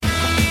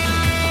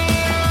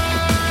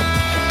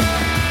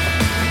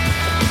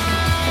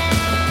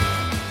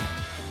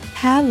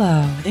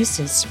Hello, this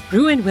is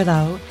Ruan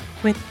Willow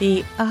with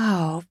the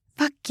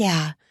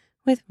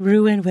with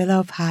Ruan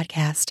Willow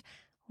podcast.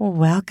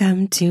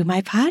 Welcome to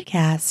my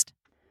podcast.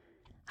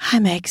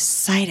 I'm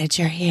excited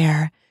you're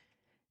here.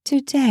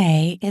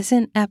 Today is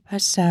an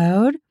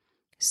episode,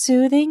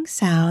 Soothing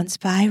Sounds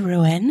by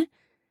Ruan,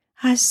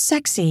 a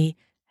sexy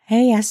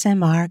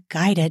ASMR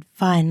guided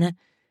fun.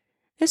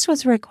 This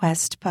was a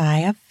request by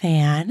a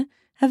fan,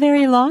 a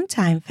very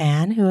long-time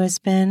fan who has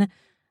been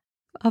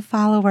a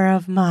follower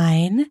of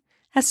mine,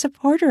 a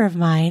supporter of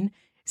mine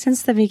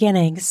since the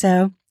beginning.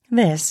 So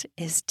this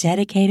is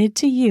dedicated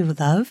to you,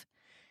 love.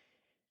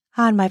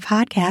 On my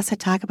podcast, I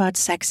talk about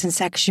sex and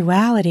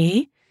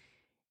sexuality.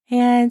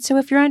 And so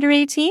if you're under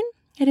 18,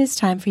 it is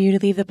time for you to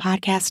leave the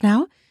podcast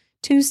now.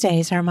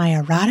 Tuesdays are my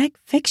erotic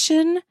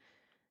fiction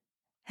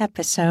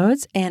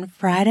episodes, and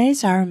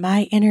Fridays are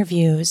my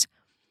interviews.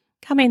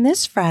 Coming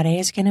this Friday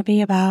is going to be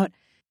about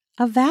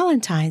a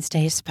Valentine's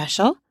Day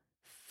special,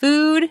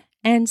 food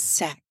and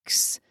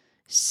sex.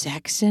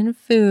 Sex and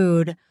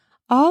food.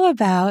 All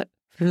about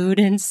food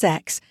and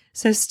sex.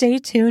 So stay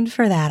tuned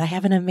for that. I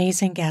have an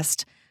amazing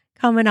guest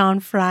coming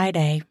on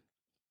Friday.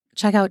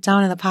 Check out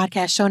down in the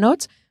podcast show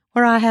notes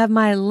where I have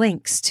my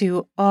links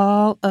to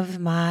all of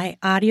my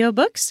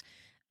audiobooks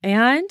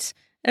and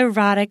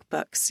erotic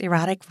books,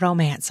 erotic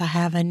romance. I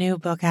have a new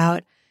book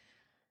out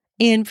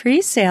in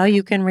pre-sale.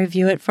 You can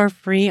review it for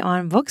free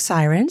on Book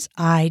Sirens.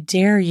 I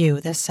Dare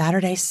You, the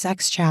Saturday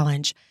Sex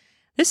Challenge.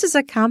 This is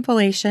a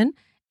compilation,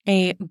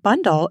 a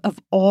bundle of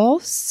all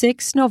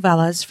 6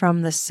 novellas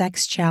from the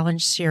Sex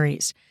Challenge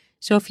series.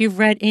 So if you've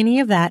read any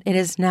of that, it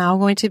is now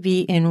going to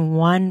be in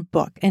one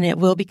book, and it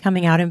will be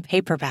coming out in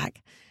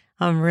paperback.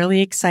 I'm really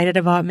excited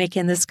about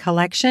making this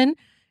collection.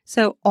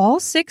 So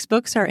all 6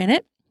 books are in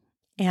it,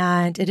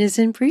 and it is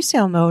in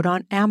pre-sale mode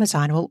on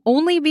Amazon. It will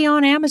only be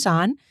on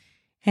Amazon,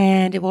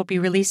 and it will be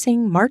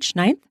releasing March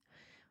 9th.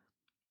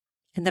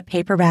 And the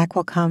paperback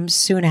will come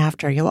soon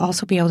after. You'll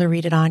also be able to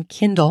read it on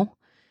Kindle,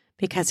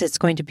 because it's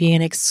going to be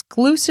an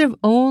exclusive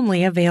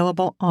only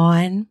available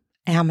on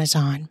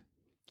Amazon.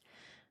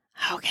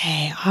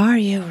 Okay, are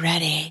you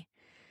ready?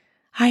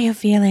 Are you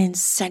feeling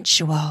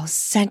sensual,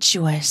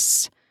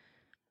 sensuous?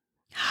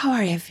 How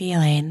are you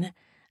feeling?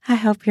 I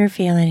hope you're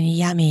feeling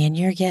yummy and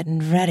you're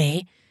getting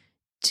ready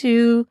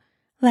to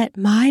let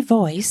my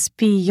voice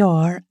be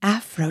your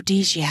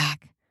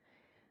aphrodisiac.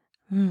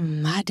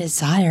 I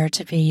desire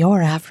to be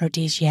your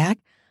aphrodisiac.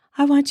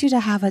 I want you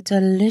to have a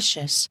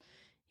delicious,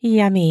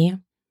 yummy,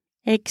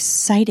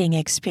 exciting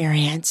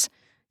experience.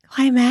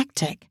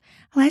 Climactic.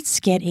 Let's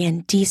get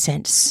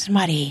indecent,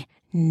 smutty,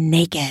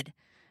 naked.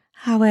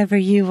 However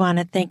you want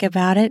to think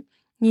about it,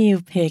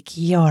 you pick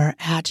your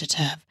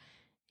adjective.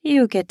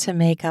 You get to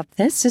make up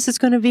this. This is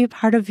going to be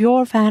part of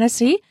your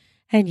fantasy,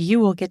 and you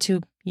will get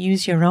to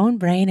use your own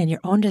brain and your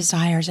own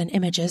desires and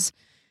images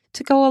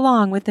to go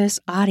along with this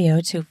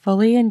audio to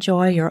fully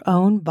enjoy your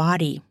own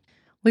body.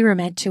 We were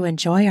meant to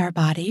enjoy our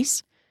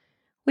bodies.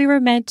 We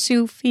were meant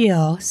to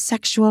feel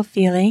sexual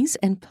feelings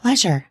and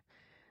pleasure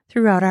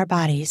throughout our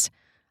bodies,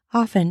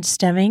 often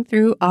stemming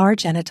through our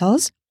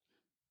genitals.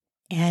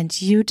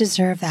 And you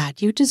deserve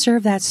that. You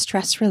deserve that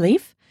stress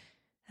relief,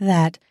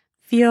 that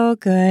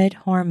feel-good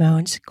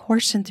hormones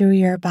coursing through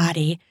your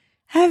body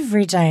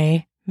every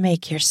day.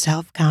 Make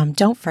yourself come.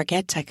 Don't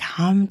forget to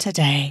come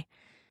today.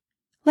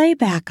 Lay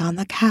back on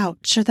the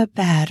couch or the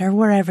bed or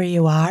wherever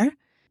you are,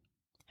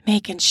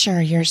 making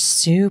sure you're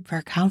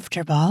super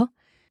comfortable.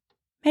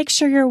 Make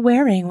sure you're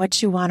wearing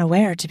what you want to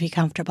wear to be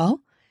comfortable.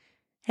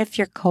 If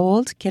you're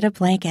cold, get a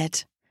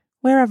blanket,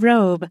 wear a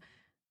robe,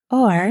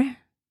 or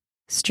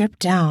strip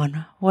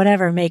down,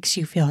 whatever makes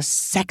you feel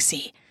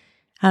sexy,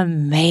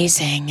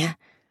 amazing.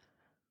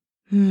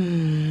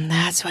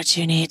 That's what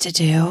you need to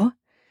do.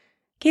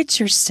 Get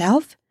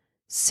yourself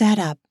set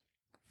up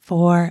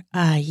for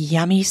a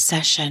yummy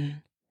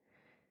session.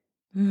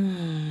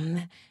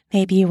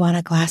 Maybe you want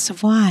a glass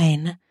of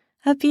wine,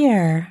 a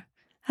beer,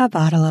 a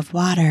bottle of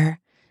water,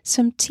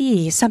 some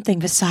tea, something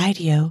beside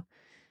you.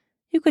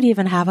 You could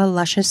even have a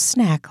luscious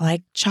snack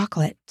like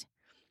chocolate,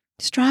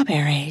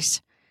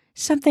 strawberries,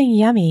 something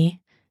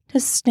yummy to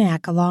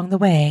snack along the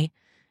way.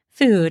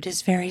 Food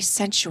is very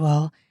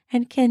sensual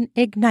and can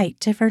ignite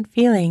different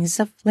feelings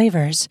of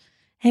flavors,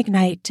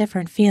 ignite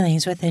different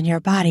feelings within your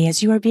body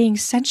as you are being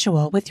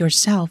sensual with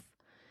yourself.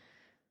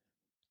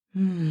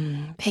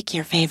 Pick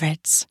your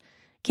favorites.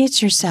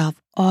 Get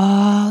yourself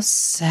all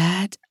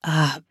set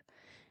up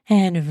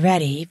and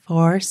ready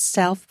for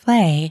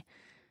self-play,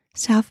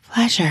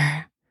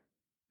 self-pleasure.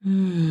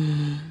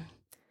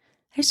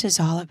 This is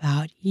all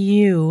about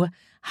you,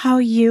 how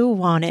you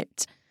want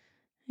it.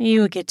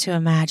 You get to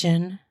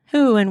imagine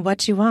who and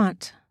what you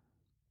want.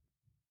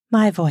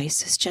 My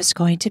voice is just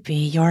going to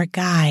be your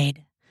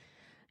guide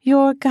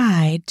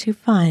to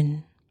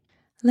fun.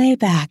 Lay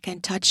back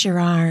and touch your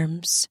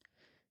arms,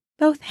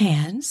 both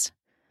hands,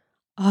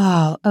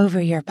 all over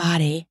your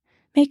body.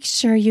 Make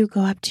sure you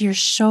go up to your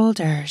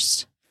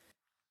shoulders.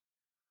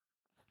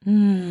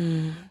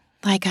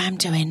 Like I'm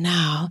doing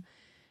now.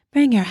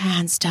 Bring your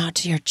hands down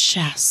to your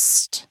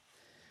chest.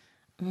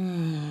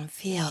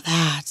 Feel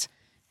that.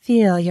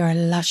 Feel your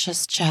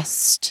luscious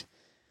chest.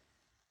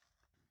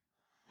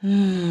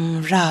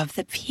 Rub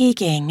the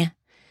peaking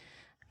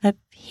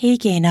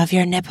of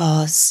your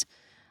nipples.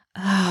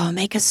 Oh,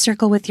 make a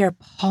circle with your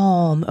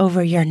palm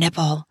over your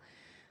nipple.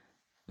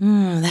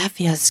 That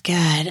feels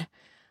good.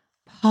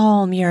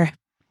 Palm your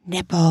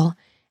nipple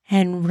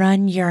and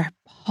run your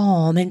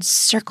palm in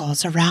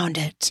circles around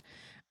it.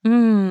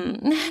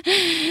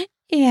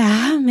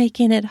 Yeah,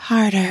 making it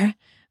harder,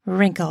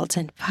 wrinkled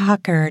and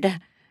puckered.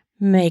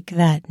 Make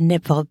that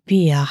nipple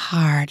be a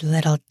hard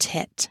little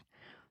tit.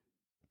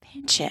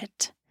 Pinch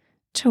it,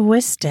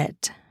 twist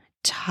it,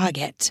 tug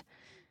it.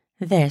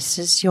 This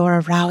is your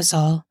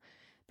arousal.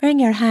 Bring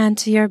your hand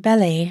to your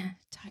belly,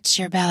 touch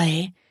your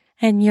belly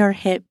and your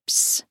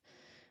hips.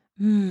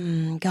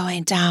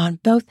 Going down,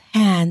 both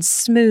hands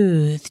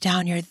smooth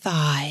down your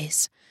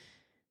thighs,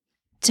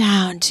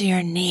 down to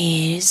your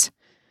knees,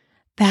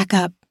 back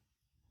up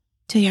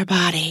to your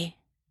body,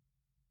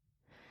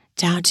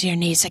 down to your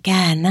knees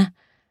again,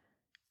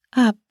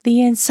 up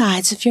the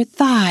insides of your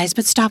thighs,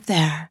 but stop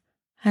there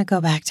and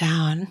go back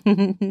down.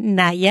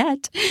 Not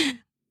yet.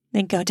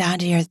 Then go down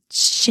to your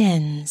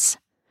shins,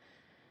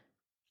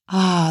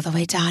 all the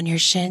way down your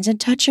shins, and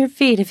touch your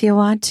feet if you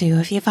want to.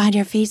 If you find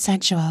your feet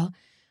sensual,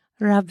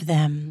 rub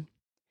them.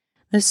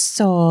 The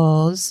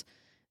soles,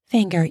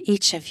 finger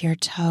each of your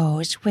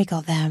toes,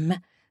 wiggle them.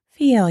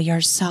 Feel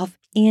yourself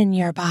in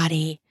your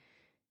body,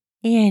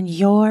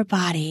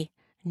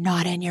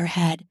 not in your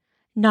head,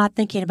 not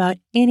thinking about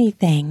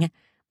anything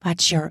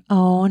but your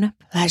own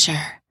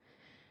pleasure.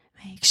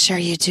 Make sure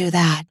you do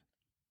that.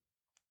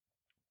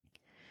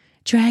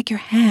 Drag your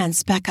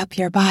hands back up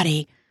your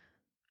body.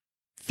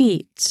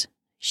 Feet,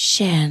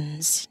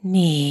 shins,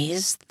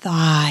 knees,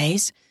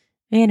 thighs,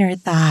 inner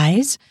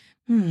thighs.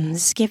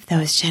 Skip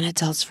those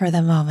genitals for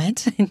the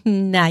moment.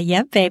 Not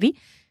yet, baby.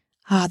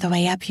 All the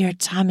way up your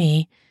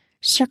tummy.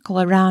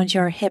 Circle around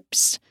your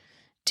hips.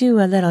 Do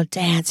a little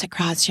dance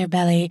across your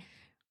belly.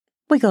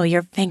 Wiggle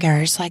your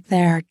fingers like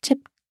they're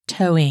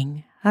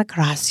tiptoeing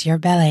across your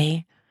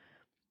belly.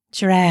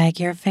 Drag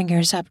your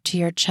fingers up to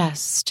your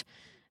chest.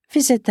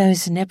 Visit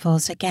those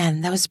nipples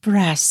again, those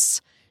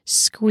breasts.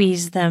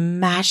 Squeeze them,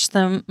 mash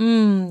them.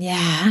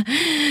 Yeah.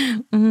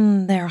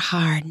 They're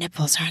hard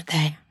nipples, aren't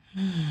they?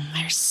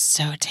 They're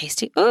so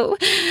tasty. Oh,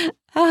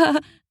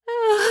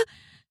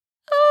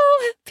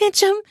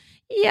 pinch them.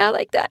 Yeah,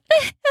 like that.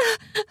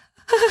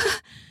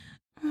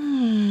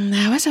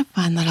 That was a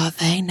fun little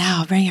thing.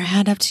 Now bring your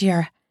hand up to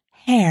your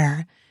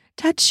hair.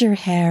 Touch your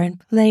hair and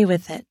play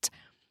with it.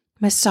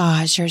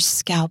 Massage your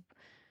scalp.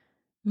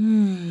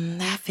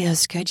 That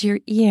feels good. Your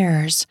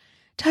ears.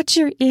 Touch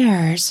your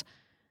ears.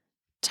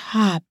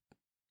 Top.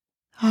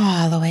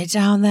 All the way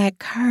down that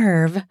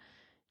curve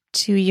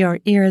to your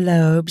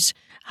earlobes.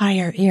 Are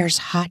your ears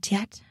hot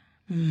yet?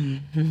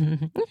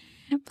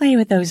 Play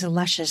with those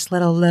luscious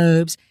little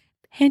lobes.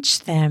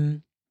 Pinch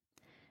them.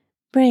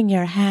 Bring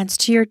your hands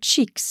to your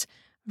cheeks.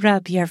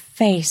 Rub your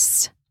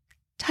face.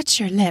 Touch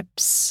your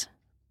lips.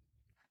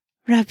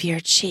 Rub your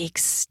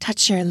cheeks.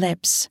 Touch your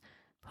lips.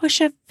 Push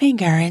a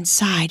finger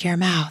inside your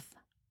mouth.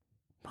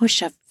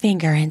 Push a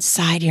finger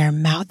inside your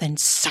mouth and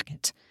suck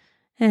it.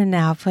 And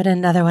now put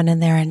another one in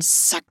there and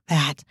suck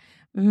that.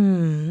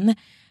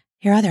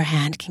 Your other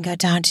hand can go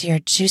down to your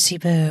juicy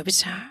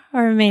boobs,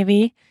 or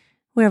maybe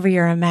wherever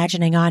you're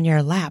imagining on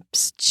your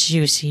lap's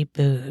juicy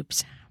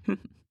boobs.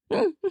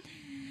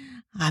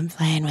 I'm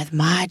playing with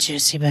my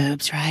juicy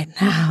boobs right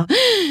now.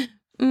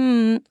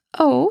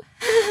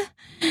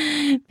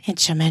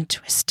 Pinch them and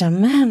twist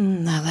them.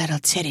 A little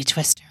titty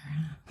twister.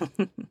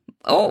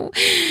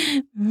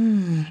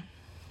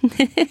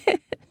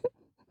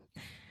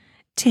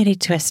 Titty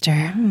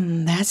twister.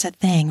 That's a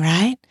thing,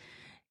 right?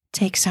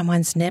 Take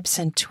someone's nips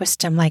and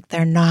twist them like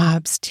they're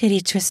knobs.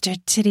 Titty twister,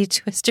 titty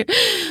twister.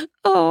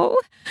 Oh,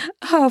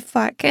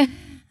 fuck.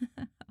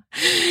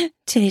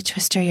 Titty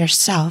twister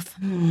yourself.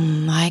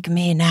 Like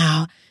me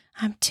now.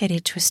 I'm titty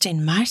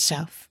twisting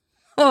myself.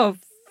 Oh,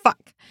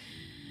 fuck.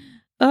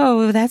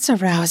 Oh, that's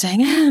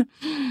arousing.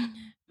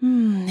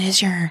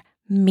 Is your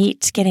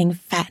meat getting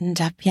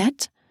fattened up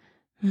yet?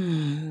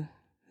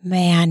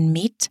 Man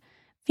meat,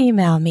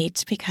 female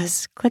meat,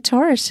 because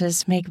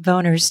clitorises make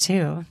boners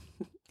too.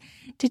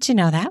 Did you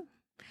know that?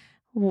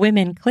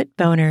 Women clit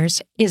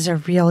boners is a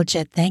real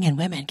legit thing, and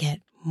women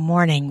get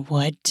morning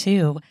wood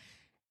too.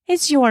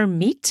 Is your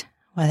meat,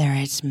 whether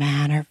it's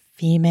man or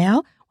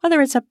female,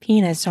 whether it's a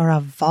penis or a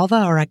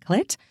vulva or a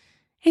clit,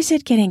 is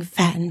it getting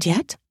fattened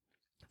yet?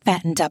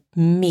 Fattened up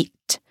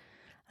meat.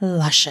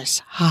 Luscious,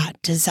 hot,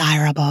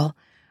 desirable.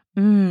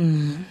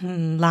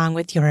 Along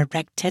with your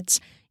erect tits,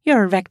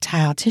 your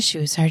erectile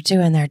tissues are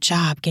doing their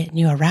job getting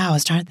you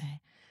aroused, aren't they?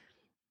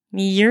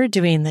 You're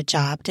doing the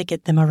job to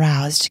get them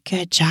aroused.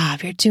 Good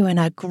job. You're doing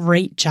a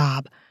great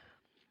job.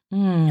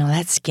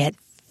 Let's get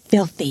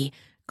filthy,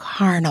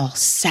 carnal,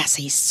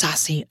 sassy,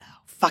 saucy,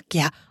 fuck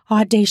yeah,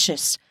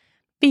 audacious.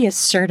 Be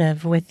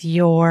assertive with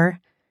your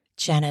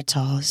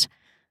genitals.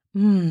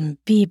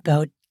 Be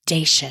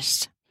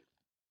bodacious.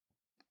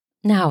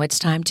 Now it's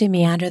time to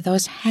meander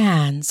those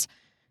hands.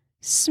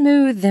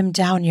 Smooth them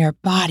down your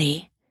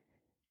body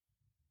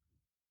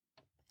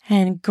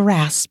and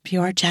grasp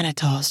your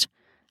genitals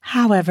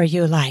however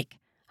you like.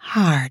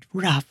 Hard,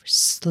 rough,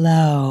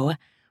 slow.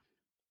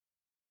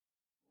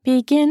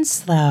 Begin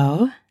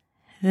slow,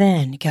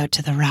 then go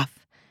to the rough.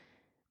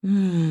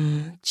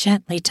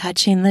 Gently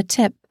touching the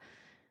tip,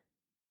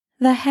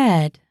 the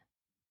head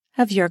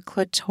of your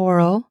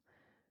clitoral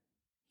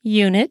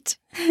unit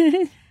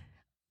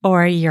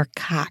or your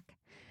cock.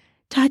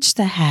 Touch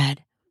the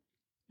head.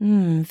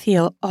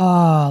 Feel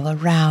all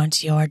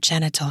around your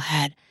genital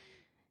head.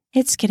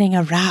 It's getting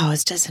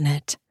aroused, isn't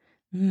it?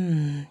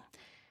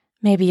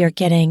 Maybe you're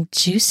getting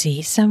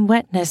juicy, some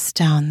wetness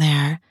down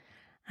there.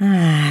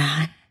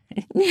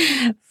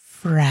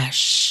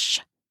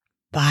 Fresh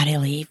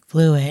bodily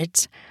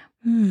fluids.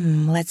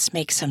 Let's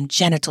make some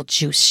genital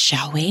juice,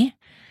 shall we?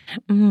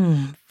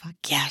 Fuck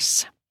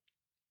yes.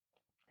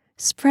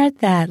 Spread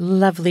that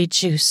lovely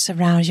juice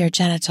around your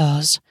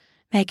genitals,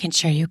 making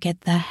sure you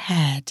get the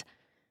head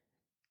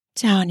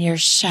down your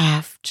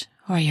shaft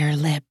or your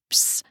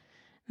lips.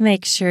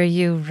 Make sure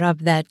you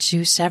rub that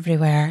juice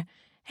everywhere.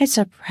 It's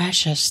a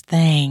precious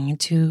thing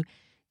to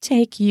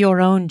take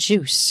your own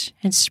juice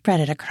and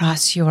spread it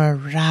across your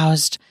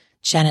aroused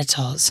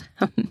genitals.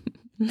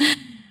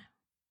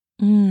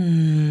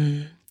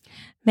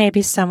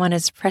 Maybe someone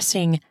is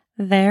pressing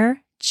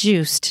their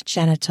juiced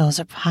genitals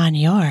upon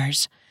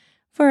yours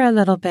for a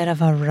little bit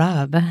of a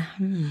rub.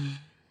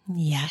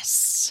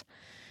 Yes.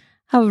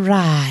 A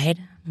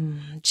ride.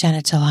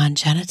 Genital on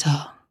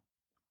genital.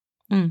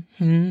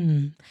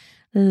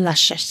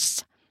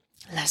 Luscious,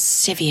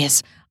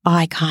 lascivious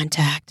eye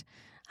contact.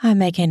 I'm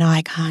making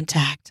eye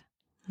contact.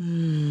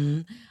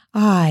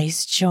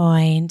 Eyes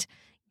joined.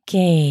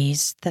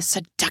 Gaze. The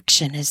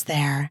seduction is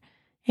there.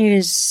 It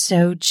is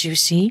so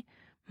juicy.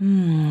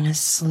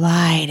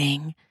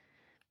 Sliding.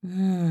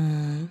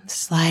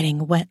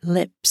 Sliding wet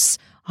lips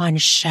on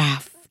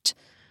shaft.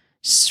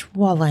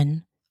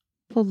 Swollen,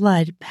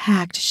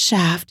 blood-packed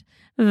shaft.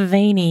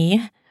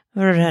 Veiny.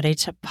 Ready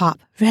to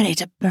pop. Ready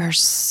to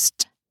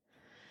burst.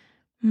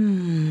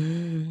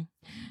 Nude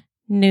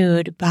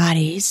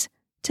bodies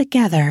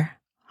together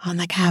on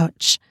the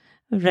couch.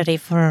 Ready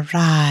for a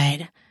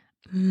ride.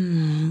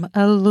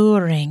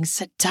 Alluring,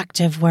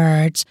 seductive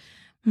words.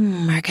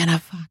 We're gonna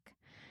fuck.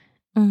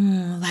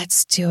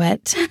 Let's do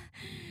it.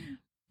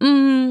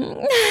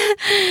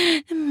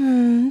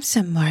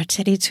 Some more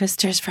titty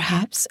twisters,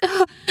 perhaps.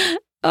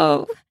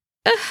 Oh,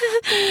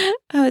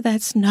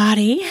 that's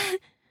naughty.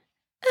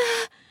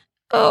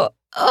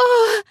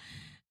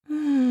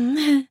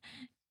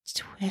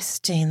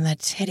 Twisting the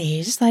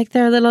titties like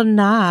they're little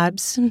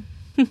knobs.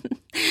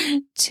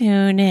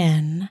 Tune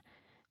in.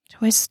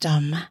 Twist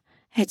 'em.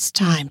 It's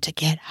time to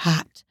get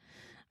hot.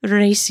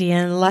 Racy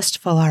and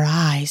lustful our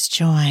eyes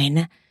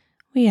join.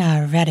 We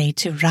are ready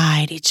to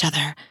ride each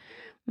other.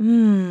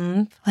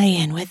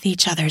 Playing with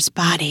each other's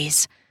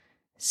bodies.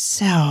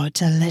 So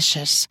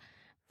delicious.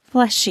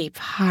 Fleshy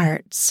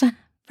parts.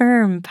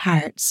 Firm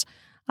parts.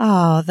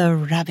 All the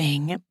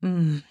rubbing.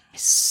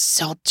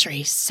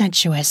 Sultry,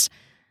 sensuous,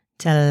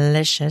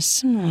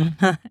 delicious. You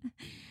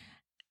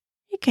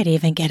could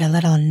even get a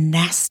little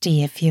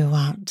nasty if you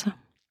want.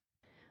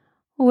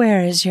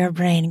 Where is your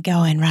brain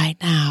going right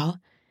now?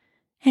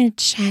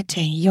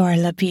 Enchanting your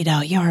libido,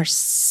 your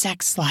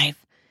sex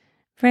life.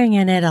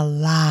 Bringing it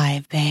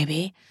alive,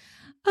 baby.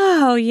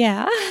 Oh,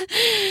 yeah.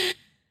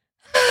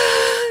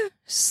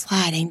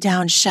 Sliding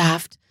down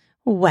shaft.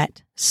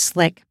 Wet,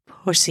 slick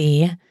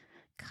pussy.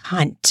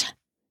 Cunt.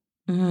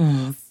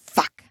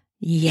 Fuck.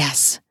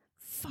 Yes.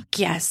 Fuck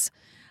yes.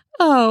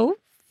 Oh,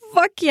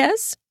 fuck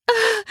yes.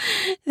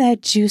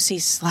 That juicy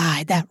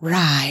slide, that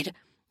ride,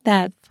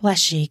 that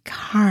fleshy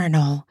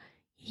carnal,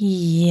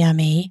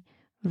 yummy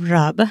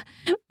rub.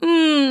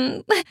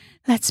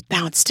 Let's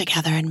bounce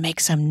together and make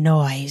some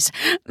noise.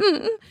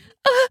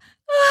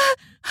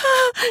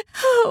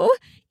 Oh,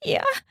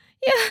 yeah.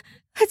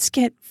 Let's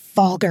get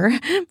vulgar.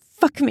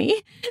 Fuck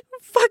me.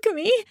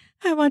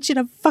 I want you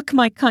to fuck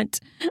my cunt.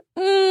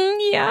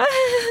 Yeah.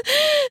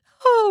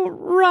 Oh,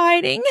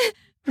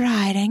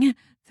 riding,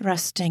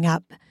 thrusting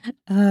up.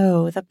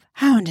 Oh, the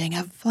pounding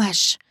of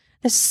flesh,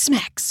 the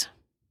smacks.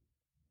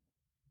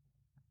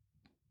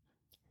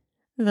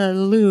 The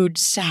lewd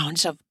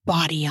sounds of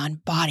body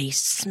on body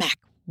smack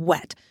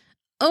wet.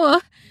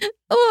 The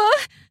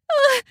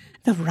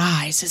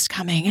rise is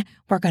coming.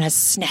 We're going to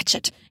snatch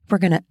it. We're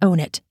going to own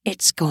it.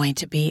 It's going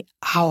to be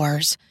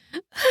ours.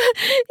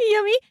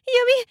 Yummy.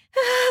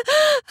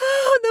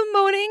 Oh, the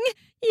moaning.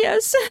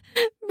 Yes,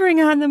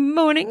 bring on the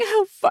moaning.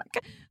 Oh, fuck.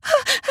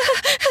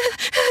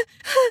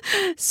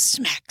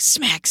 Smack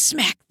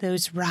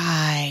those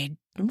ride,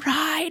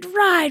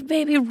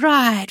 baby,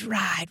 ride.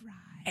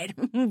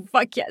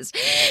 Fuck yes.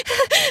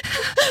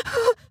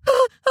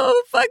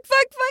 Oh, fuck.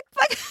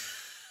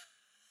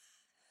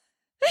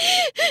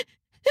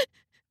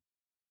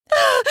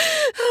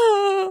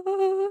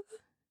 Oh,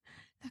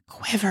 the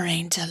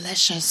quivering,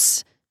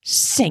 delicious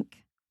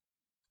sink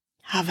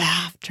of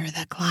after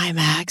the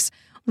climax.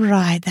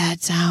 Ride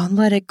that down.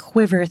 Let it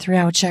quiver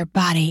throughout your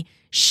body.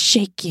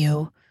 Shake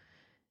you.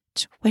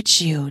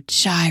 Twitch you.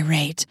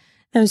 Gyrate.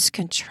 Those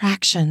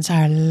contractions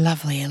are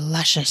lovely,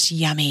 luscious,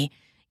 yummy.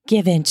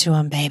 Give in to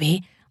 'em,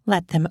 baby.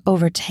 Let them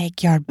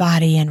overtake your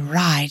body and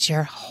ride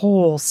your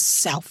whole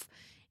self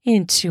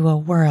into a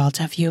world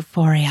of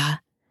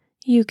euphoria.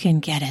 You can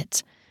get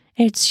it.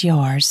 It's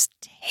yours.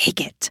 Take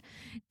it.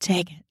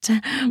 Take it.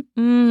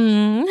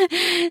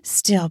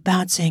 Still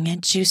bouncing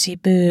and juicy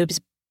boobs,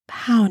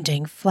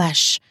 pounding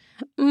flesh.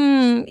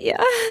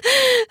 Yeah.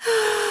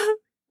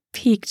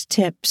 Peaked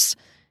tips,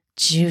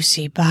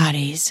 juicy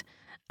bodies.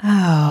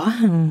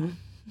 Oh.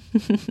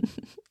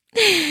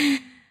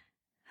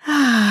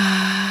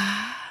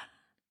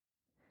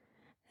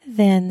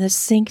 Then the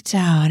sink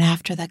down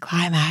after the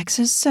climax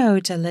is so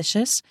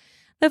delicious.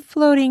 The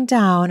floating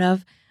down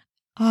of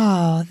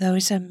all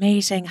those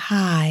amazing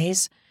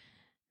highs,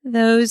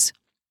 those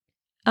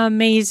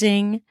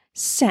amazing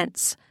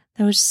scents,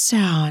 those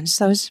sounds,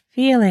 those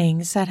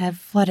feelings that have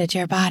flooded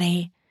your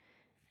body.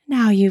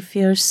 Now you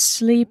feel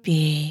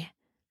sleepy,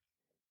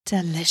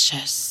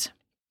 delicious,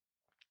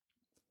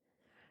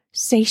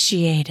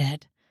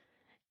 satiated.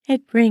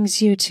 It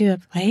brings you to a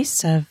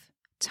place of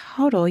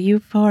total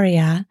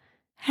euphoria,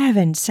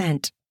 heaven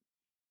sent.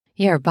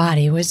 Your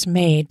body was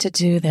made to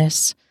do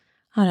this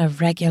on a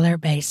regular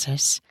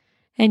basis,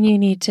 and you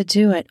need to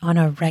do it on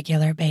a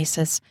regular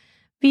basis.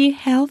 Be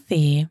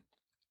healthy.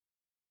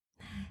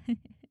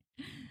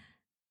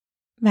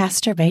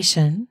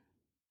 Masturbation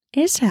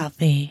is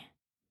healthy.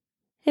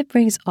 It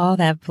brings all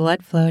that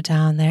blood flow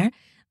down there.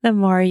 The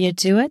more you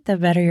do it, the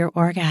better your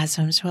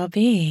orgasms will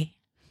be.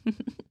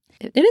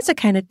 It is a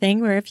kind of thing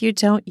where if you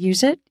don't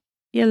use it,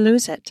 you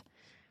lose it.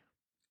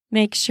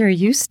 Make sure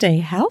you stay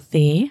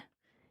healthy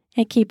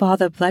and keep all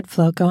the blood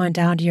flow going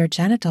down to your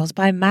genitals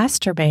by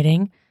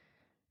masturbating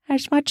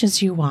as much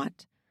as you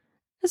want,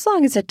 as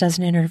long as it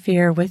doesn't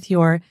interfere with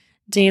your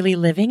daily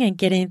living and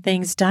getting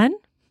things done.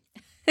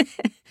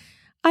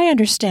 I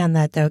understand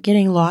that, though,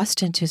 getting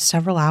lost into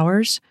several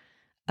hours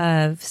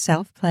of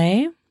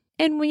self-play,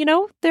 and,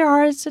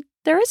 there is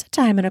a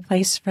time and a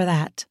place for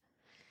that.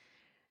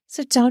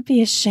 So don't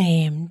be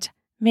ashamed.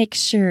 Make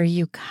sure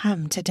you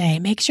come today.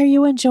 Make sure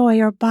you enjoy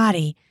your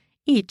body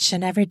each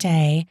and every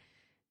day.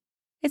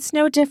 It's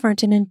no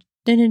different than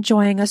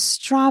enjoying a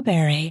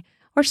strawberry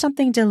or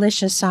something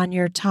delicious on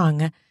your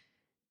tongue.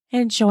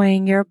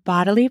 Enjoying your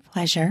bodily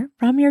pleasure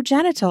from your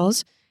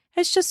genitals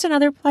is just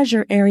another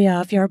pleasure area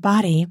of your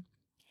body.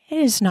 It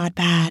is not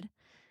bad.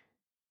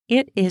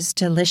 It is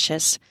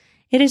delicious.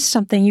 It is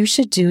something you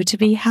should do to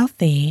be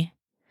healthy.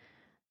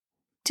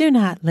 Do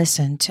not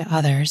listen to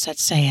others that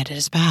say it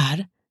is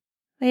bad.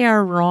 They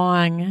are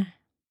wrong.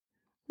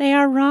 They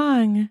are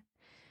wrong.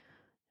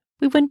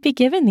 We wouldn't be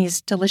given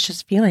these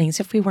delicious feelings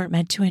if we weren't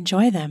meant to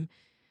enjoy them.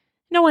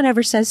 No one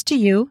ever says to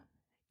you,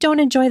 don't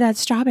enjoy that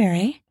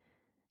strawberry.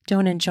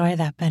 Don't enjoy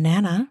that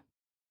banana.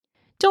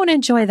 Don't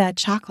enjoy that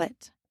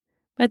chocolate.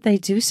 But they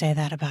do say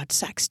that about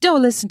sex.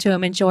 Don't listen to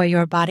them. Enjoy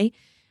your body.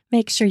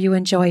 Make sure you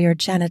enjoy your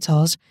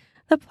genitals,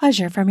 the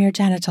pleasure from your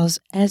genitals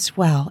as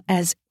well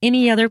as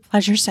any other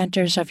pleasure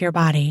centers of your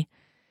body.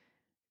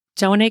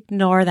 Don't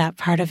ignore that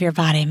part of your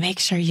body. Make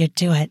sure you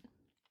do it.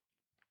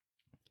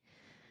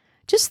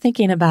 Just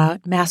thinking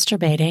about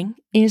masturbating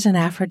is an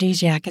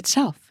aphrodisiac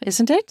itself,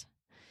 isn't it?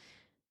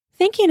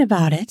 Thinking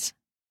about it,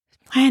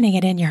 planning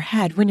it in your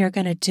head when you're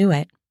going to do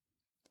it,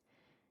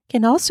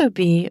 can also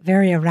be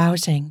very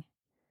arousing.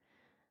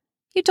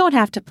 You don't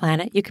have to plan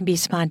it. You can be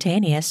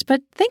spontaneous,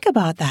 but think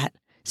about that.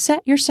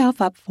 Set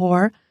yourself up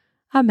for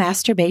a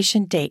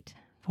masturbation date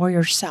for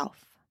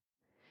yourself,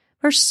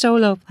 for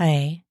solo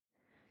play,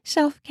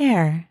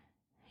 self-care.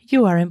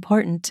 You are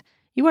important.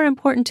 You are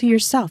important to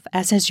yourself,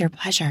 as is your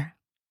pleasure.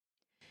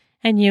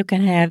 And you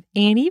can have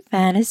any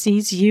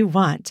fantasies you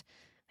want.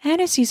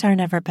 Fantasies are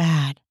never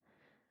bad.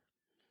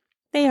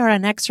 They are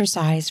an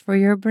exercise for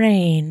your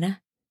brain,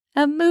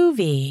 a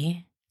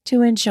movie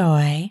to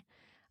enjoy,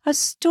 a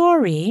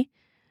story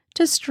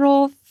to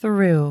stroll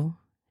through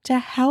to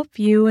help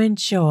you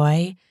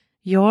enjoy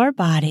your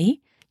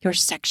body, your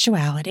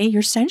sexuality,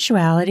 your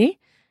sensuality,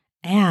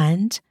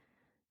 and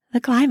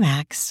the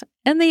climax.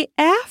 And the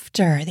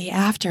after. The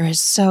after is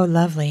so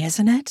lovely,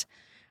 isn't it?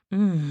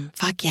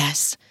 Fuck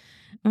yes.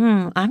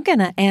 I'm going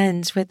to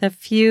end with a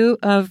few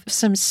of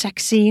some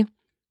sexy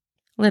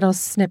little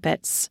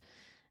snippets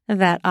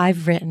that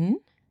I've written.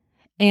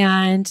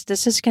 And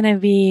this is going to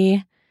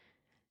be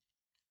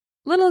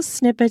little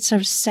snippets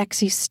of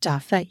sexy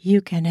stuff that you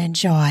can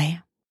enjoy.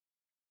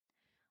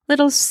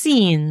 Little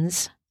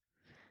scenes,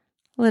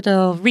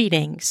 little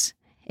readings,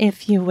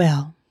 if you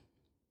will.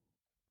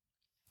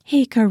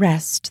 He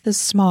caressed the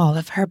small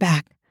of her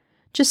back,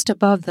 just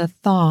above the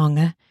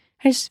thong,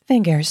 his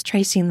fingers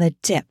tracing the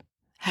dip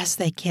as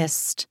they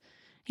kissed.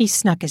 He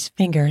snuck his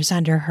fingers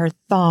under her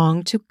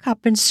thong to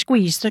cup and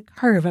squeeze the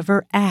curve of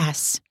her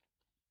ass.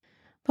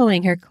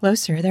 Pulling her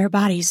closer, their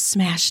bodies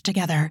smashed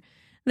together.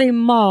 They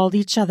mauled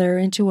each other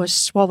into a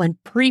swollen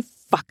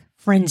pre-fuck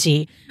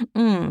frenzy.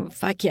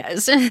 Fuck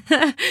yes.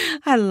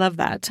 I love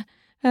that.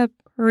 A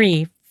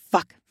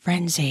Fuck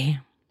frenzy.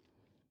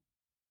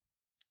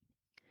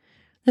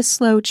 The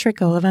slow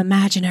trickle of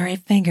imaginary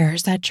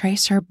fingers that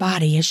trace her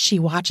body as she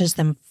watches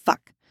them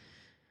fuck.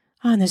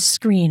 On the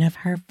screen of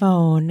her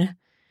phone,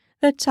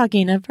 the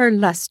tugging of her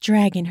lust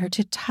dragging her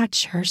to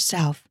touch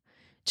herself,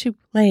 to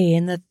play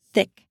in the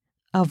thick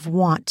of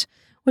want,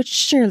 which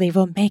surely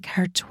will make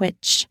her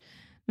twitch.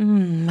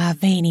 A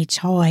veiny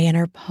toy in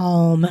her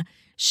palm.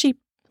 She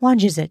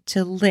plunges it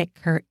to lick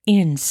her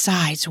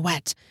insides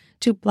wet,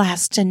 to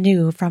blast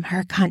anew from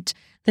her cunt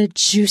the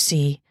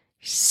juicy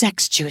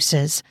sex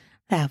juices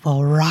that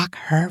will rock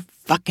her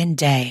fucking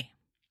day.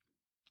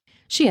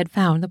 She had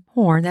found the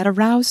porn that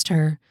aroused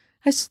her.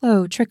 A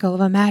slow trickle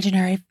of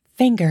imaginary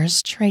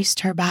fingers traced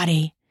her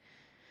body.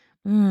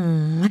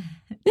 Oh,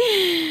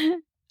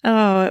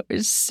 it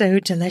was so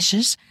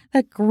delicious.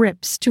 The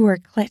grips to her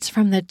clit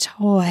from the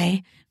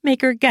toy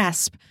make her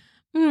gasp.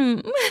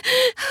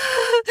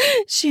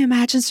 She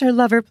imagines her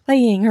lover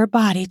playing her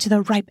body to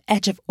the ripe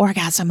edge of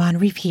orgasm on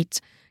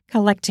repeat,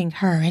 collecting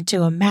her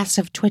into a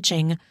massive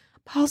twitching,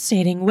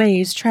 pulsating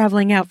waves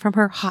traveling out from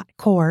her hot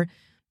core,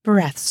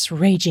 breaths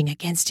raging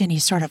against any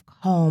sort of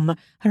calm,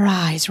 her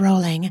eyes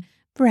rolling,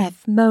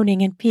 breath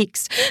moaning in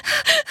peaks.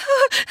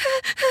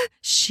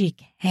 She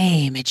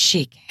came, and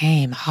she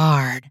came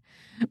hard.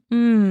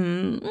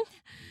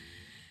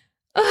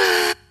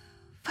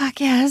 Fuck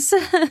yes.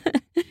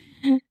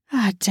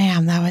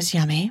 Damn, that was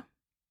yummy.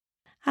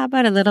 How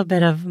about a little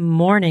bit of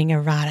morning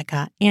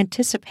erotica?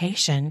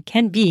 Anticipation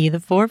can be the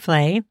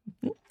foreplay.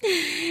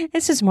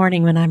 This is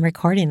morning when I'm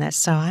recording this,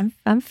 so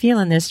I'm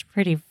feeling this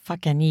pretty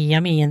fucking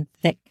yummy and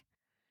thick.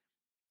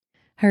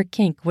 Her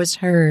kink was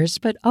hers,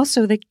 but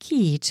also the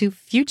key to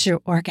future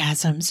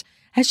orgasms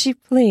as she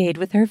played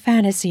with her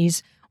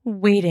fantasies,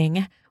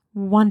 waiting,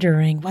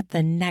 wondering what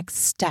the next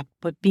step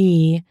would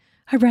be.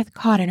 Her breath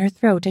caught in her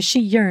throat as she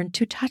yearned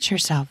to touch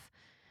herself.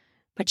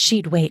 But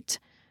she'd wait.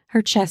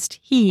 Her chest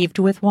heaved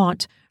with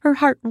want. Her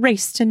heart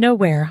raced to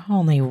nowhere.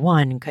 Only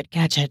one could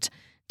catch it.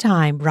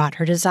 Time brought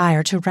her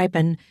desire to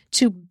ripen,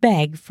 to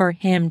beg for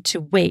him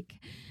to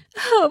wake.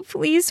 Oh,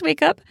 please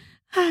wake up.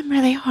 I'm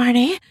really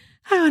horny.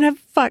 I want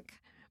to fuck.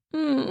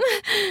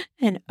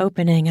 An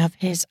opening of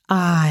his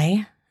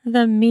eye.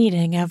 The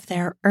meeting of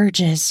their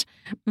urges.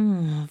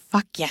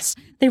 Fuck yes.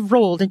 They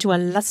rolled into a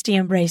lusty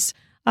embrace.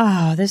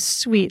 Oh, the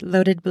sweet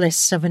loaded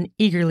bliss of an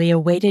eagerly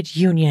awaited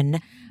union.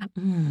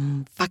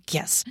 Fuck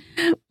yes.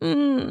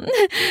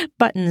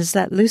 Buttons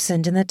that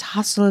loosened in the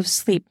tussle of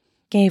sleep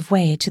gave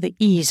way to the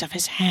ease of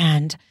his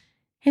hand.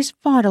 His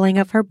fondling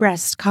of her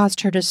breast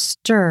caused her to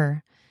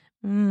stir.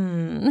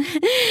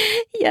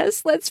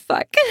 Yes, let's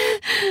fuck.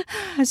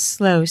 A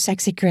slow,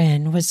 sexy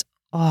grin was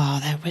all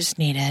that was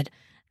needed.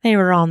 They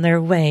were on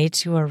their way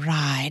to a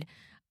ride,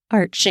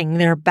 arching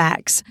their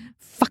backs,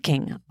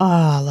 fucking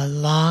all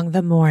along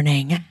the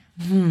morning.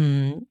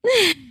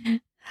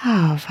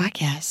 Oh,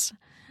 fuck yes.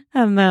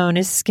 A moan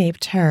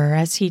escaped her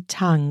as he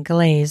tongue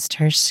glazed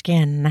her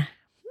skin.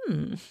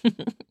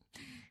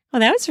 Well,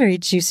 that was very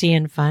juicy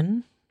and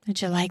fun.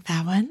 Did you like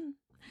that one?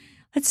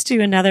 Let's do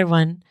another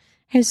one.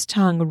 His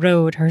tongue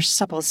rode her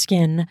supple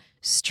skin.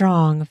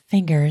 Strong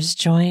fingers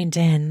joined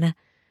in.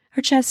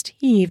 Her chest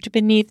heaved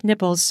beneath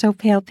nipples so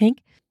pale pink,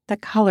 the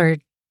color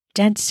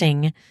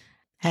dancing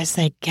as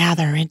they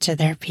gather into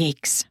their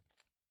peaks.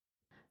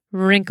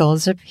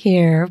 Wrinkles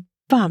appear,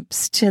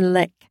 bumps to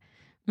lick.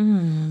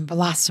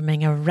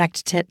 Blossoming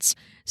erect tits,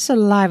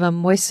 saliva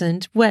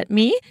moistened. Wet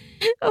me.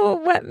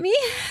 Oh, wet me.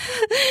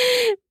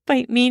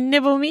 Bite me,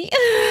 nibble me.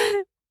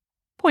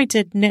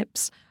 Pointed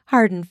nips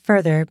hardened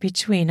further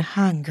between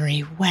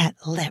hungry, wet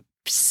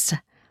lips.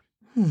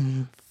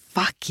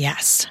 Fuck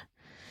yes.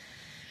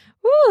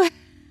 Woo.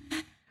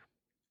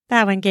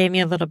 That one gave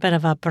me a little bit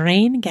of a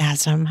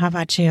brain-gasm. How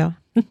about you?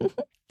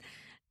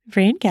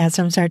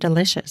 Brain-gasms are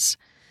delicious.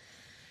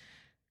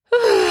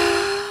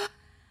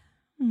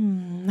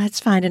 Let's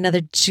find another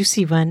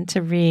juicy one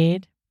to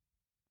read.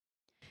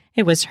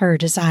 It was her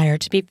desire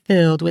to be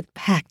filled with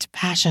packed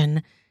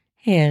passion,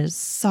 his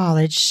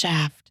solid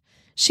shaft.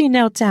 She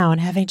knelt down,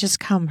 having just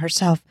come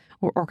herself,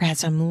 where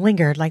orgasm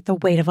lingered like the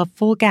weight of a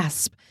full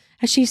gasp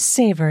as she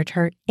savored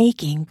her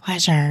aching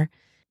pleasure.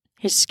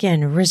 His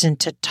skin risen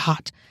to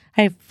taut,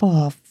 a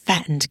full,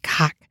 fattened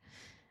cock.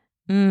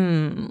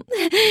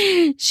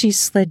 She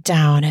slid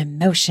down,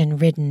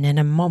 emotion-ridden in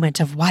a moment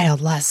of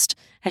wild lust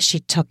as she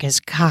took his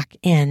cock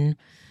in.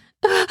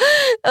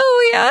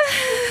 Oh, yeah.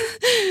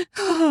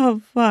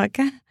 Oh, fuck.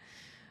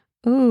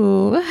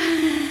 Ooh.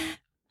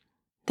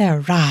 Their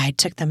ride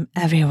took them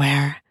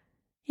everywhere,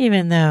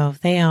 even though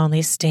they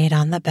only stayed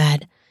on the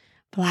bed,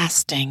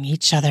 blasting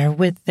each other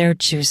with their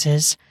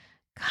juices,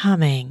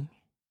 coming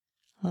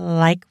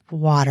like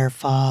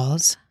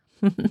waterfalls.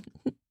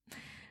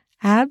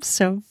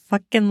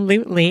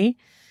 Abso-fucking-lutely.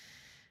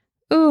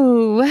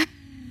 Ooh.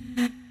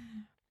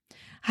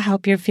 I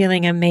hope you're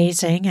feeling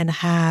amazing and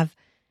have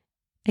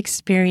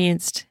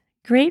experienced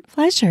great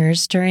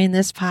pleasures during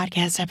this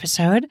podcast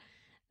episode.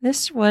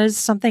 This was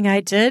something I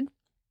did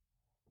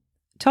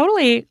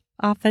totally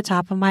off the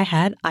top of my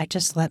head. I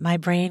just let my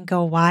brain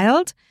go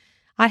wild.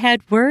 I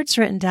had words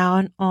written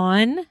down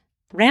on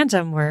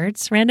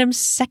random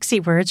sexy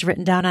words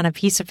written down on a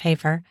piece of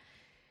paper.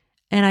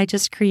 And I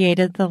just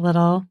created the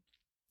little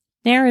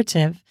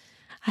narrative.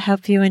 I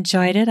hope you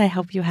enjoyed it. I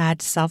hope you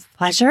had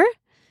self-pleasure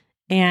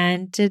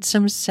and did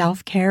some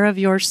self-care of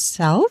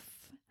yourself,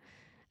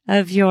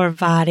 of your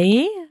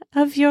body,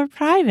 of your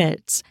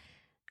privates.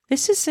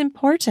 This is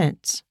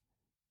important.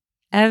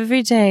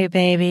 Every day,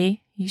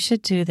 baby. You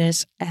should do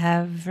this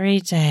every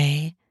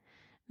day.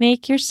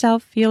 Make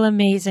yourself feel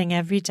amazing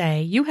every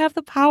day. You have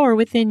the power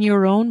within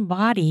your own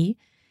body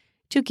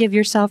to give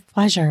yourself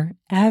pleasure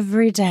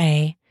every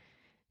day.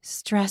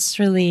 Stress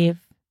relief.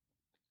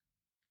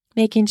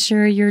 Making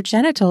sure your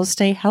genitals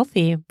stay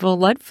healthy.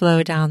 Blood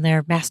flow down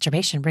there.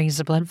 Masturbation brings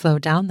the blood flow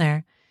down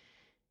there.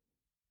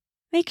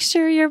 Make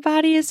sure your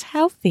body is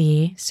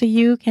healthy so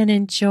you can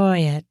enjoy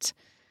it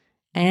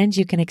and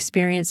you can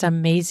experience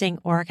amazing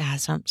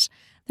orgasms.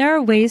 There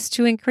are ways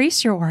to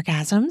increase your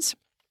orgasms,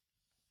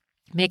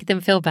 make them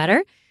feel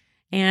better,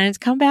 and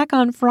come back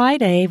on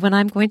Friday when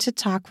I'm going to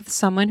talk with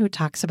someone who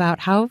talks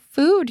about how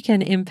food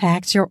can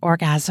impact your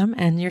orgasm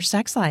and your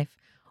sex life.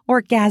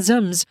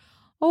 Orgasms.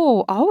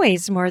 Oh,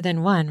 always more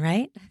than one,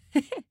 right?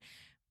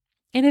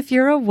 And if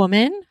you're a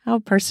woman, a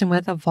person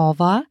with a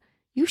vulva,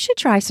 you should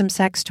try some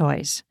sex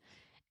toys.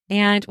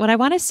 And what I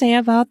want to say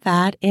about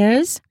that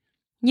is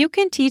you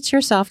can teach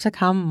yourself to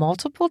come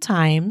multiple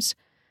times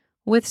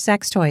with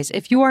sex toys.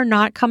 If you are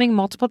not coming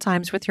multiple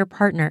times with your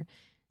partner,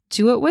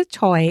 do it with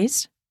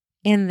toys,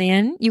 and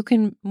then you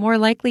can more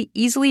likely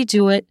easily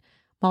do it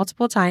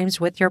multiple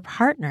times with your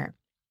partner.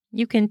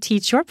 You can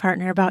teach your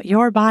partner about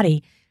your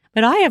body.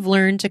 But I have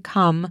learned to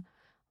come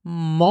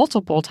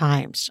multiple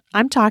times.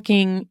 I'm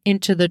talking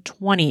into the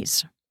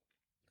 20s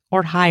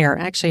or higher.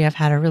 Actually, I've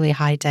had a really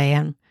high day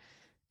and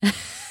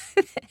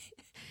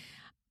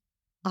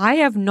I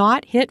have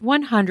not hit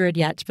 100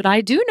 yet, but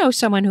I do know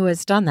someone who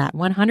has done that,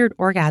 100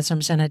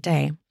 orgasms in a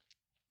day. I'm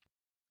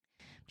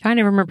trying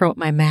to remember what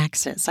my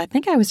max is. I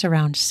think I was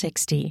around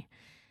 60.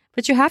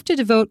 But you have to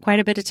devote quite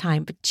a bit of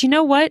time. But you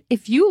know what?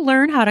 If you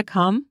learn how to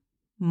come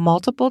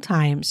multiple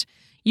times,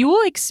 you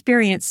will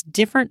experience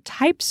different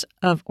types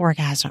of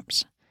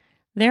orgasms.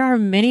 There are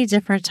many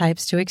different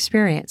types to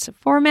experience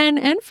for men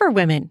and for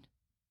women.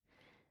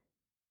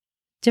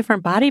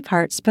 Different body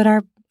parts, but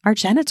our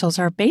genitals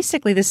are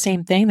basically the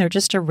same thing. They're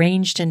just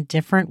arranged in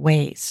different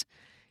ways.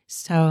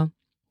 So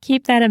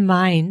keep that in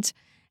mind.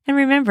 And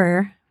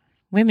remember,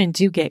 women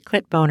do get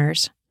clit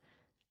boners.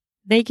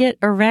 They get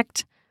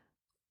erect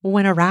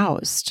when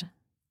aroused.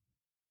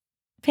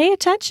 Pay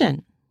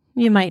attention.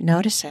 You might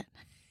notice it.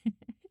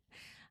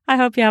 I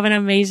hope you have an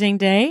amazing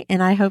day,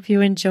 and I hope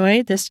you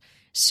enjoyed this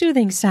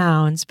Soothing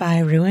Sounds by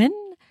Ruan,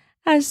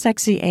 a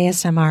sexy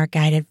ASMR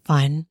guided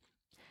fun.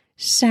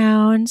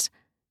 Sounds,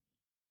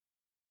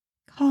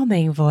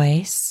 calming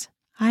voice.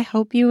 I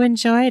hope you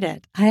enjoyed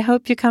it. I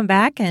hope you come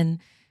back and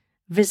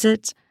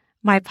visit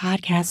my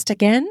podcast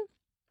again.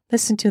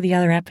 Listen to the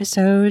other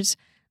episodes,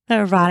 the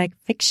erotic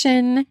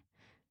fiction,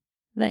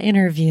 the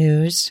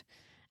interviews,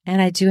 and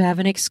I do have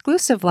an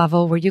exclusive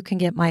level where you can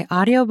get my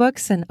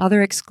audiobooks and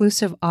other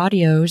exclusive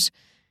audios,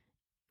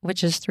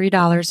 which is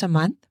 $3 a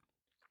month.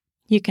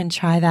 You can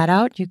try that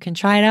out. You can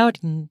try it out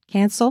and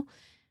cancel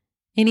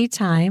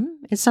anytime.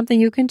 It's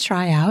something you can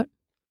try out.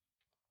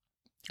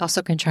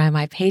 Also can try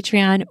my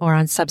Patreon or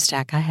on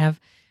Substack. I have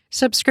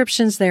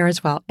subscriptions there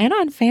as well, and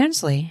on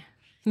Fansly.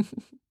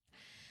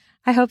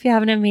 I hope you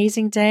have an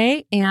amazing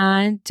day,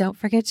 and don't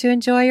forget to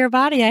enjoy your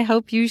body. I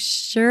hope you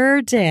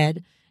sure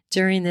did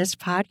during this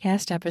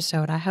podcast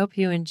episode. I hope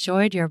you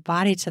enjoyed your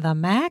body to the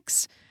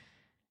max,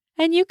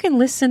 and you can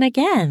listen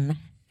again.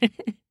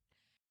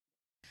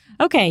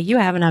 Okay, you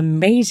have an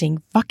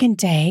amazing fucking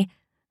day.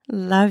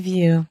 Love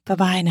you.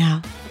 Bye-bye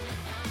now.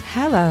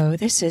 Hello,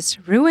 this is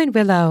Ruan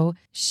Willow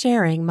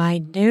sharing my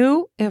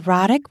new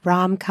erotic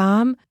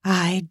rom-com,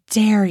 I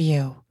Dare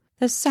You,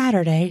 the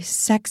Saturday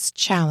Sex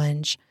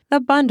Challenge, the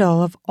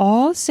bundle of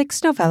all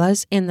 6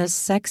 novellas in the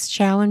Sex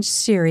Challenge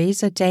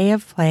series, A Day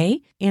of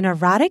Play, an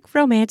erotic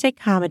romantic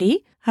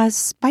comedy, a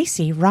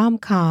spicy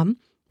rom-com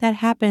that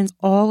happens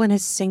all in a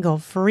single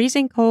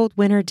freezing cold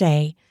winter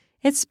day.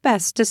 It's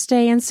best to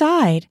stay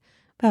inside,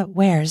 but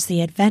where's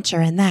the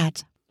adventure in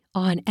that?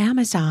 On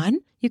Amazon,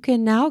 you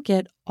can now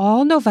get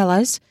all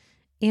novellas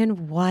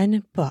in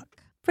one book.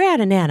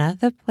 Brad and Anna,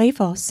 the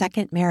playful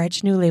second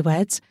marriage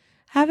newlyweds,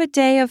 have a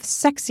day of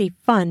sexy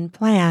fun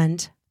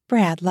planned.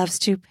 Brad loves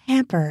to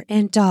pamper,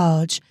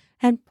 indulge,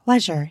 and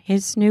pleasure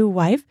his new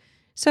wife,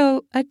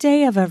 so a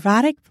day of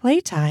erotic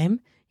playtime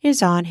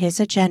is on his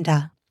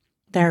agenda.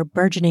 Their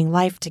burgeoning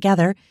life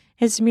together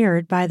is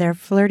mirrored by their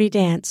flirty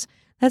dance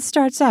that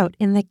starts out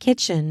in the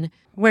kitchen,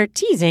 where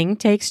teasing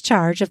takes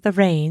charge of the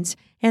reins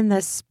in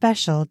the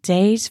special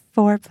day's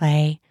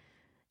foreplay.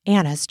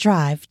 Anna's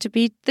drive to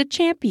be the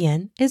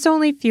champion is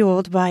only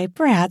fueled by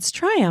Brad's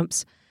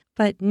triumphs,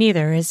 but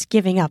neither is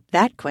giving up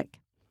that quick.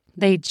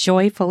 They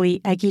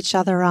joyfully egg each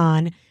other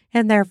on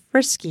in their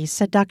frisky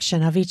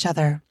seduction of each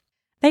other.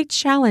 They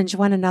challenge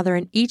one another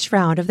in each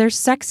round of their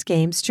sex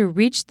games to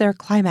reach their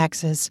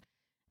climaxes.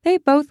 They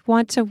both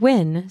want to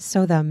win,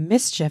 so the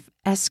mischief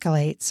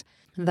escalates.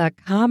 The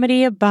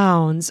comedy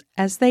abounds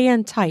as they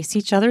entice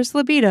each other's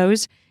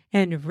libidos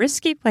in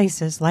risky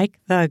places like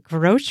the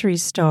grocery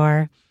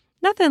store.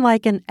 Nothing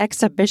like an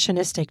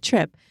exhibitionistic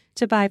trip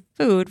to buy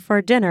food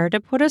for dinner to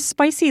put a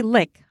spicy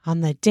lick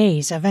on the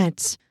day's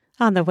events.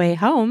 On the way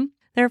home,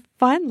 their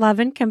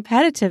fun-loving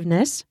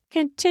competitiveness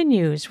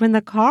continues when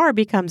the car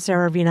becomes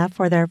their arena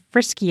for their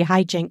frisky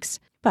hijinks.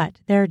 But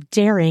their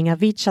daring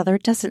of each other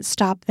doesn't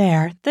stop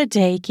there. The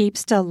day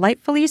keeps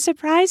delightfully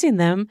surprising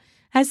them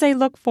as they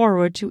look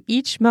forward to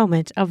each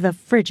moment of the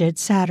frigid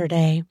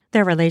Saturday.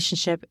 Their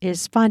relationship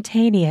is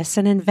spontaneous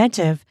and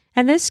inventive,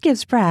 and this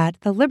gives Brad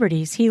the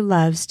liberties he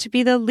loves to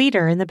be the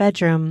leader in the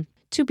bedroom,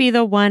 to be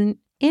the one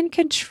in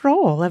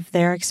control of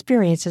their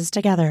experiences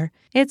together.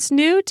 It's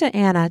new to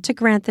Anna to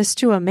grant this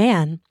to a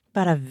man,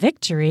 but a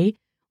victory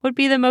would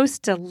be the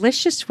most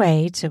delicious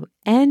way to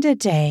end a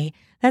day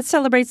that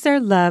celebrates their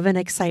love and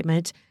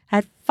excitement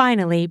at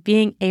finally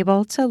being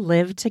able to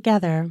live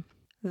together.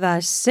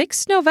 The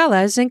 6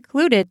 novellas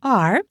included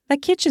are the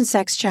kitchen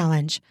sex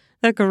challenge,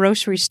 the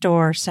grocery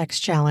store sex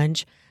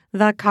challenge,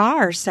 the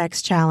car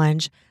sex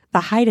challenge,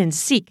 the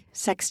hide-and-seek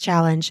sex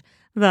challenge,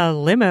 the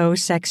limo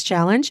sex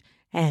challenge,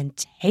 and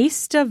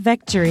Taste of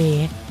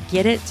Victory.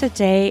 Get it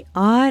today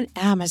on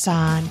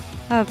Amazon.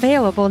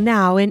 Available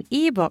now in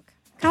ebook,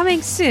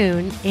 coming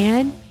soon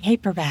in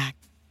paperback.